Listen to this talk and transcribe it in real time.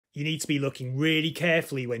You need to be looking really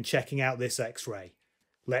carefully when checking out this x-ray.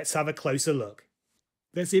 Let's have a closer look.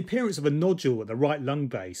 There's the appearance of a nodule at the right lung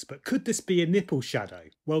base, but could this be a nipple shadow?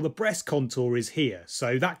 Well, the breast contour is here,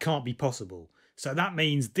 so that can't be possible. So that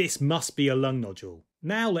means this must be a lung nodule.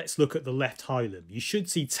 Now let's look at the left hilum. You should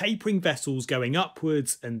see tapering vessels going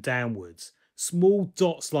upwards and downwards. Small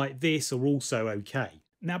dots like this are also okay.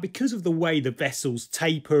 Now, because of the way the vessels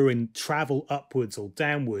taper and travel upwards or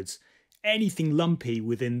downwards, anything lumpy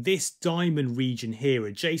within this diamond region here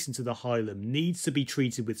adjacent to the hilum needs to be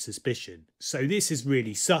treated with suspicion. So this is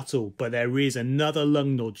really subtle, but there is another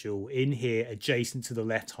lung nodule in here adjacent to the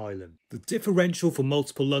left hilum. The differential for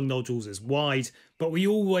multiple lung nodules is wide, but we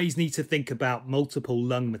always need to think about multiple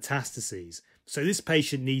lung metastases. So this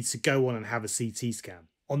patient needs to go on and have a CT scan.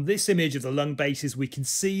 On this image of the lung bases, we can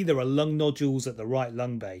see there are lung nodules at the right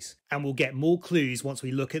lung base, and we'll get more clues once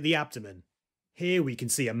we look at the abdomen. Here we can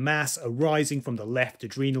see a mass arising from the left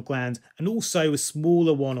adrenal gland and also a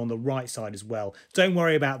smaller one on the right side as well. Don't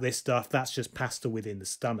worry about this stuff, that's just pasta within the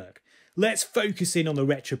stomach. Let's focus in on the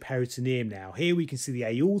retroperitoneum now. Here we can see the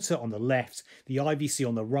aorta on the left, the IVC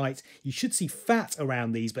on the right. You should see fat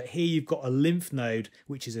around these, but here you've got a lymph node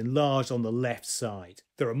which is enlarged on the left side.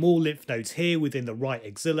 There are more lymph nodes here within the right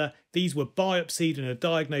axilla. These were biopsied and a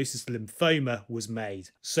diagnosis of lymphoma was made.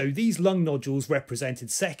 So these lung nodules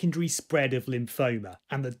represented secondary spread of lymphoma,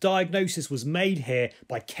 and the diagnosis was made here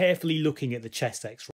by carefully looking at the chest x-ray.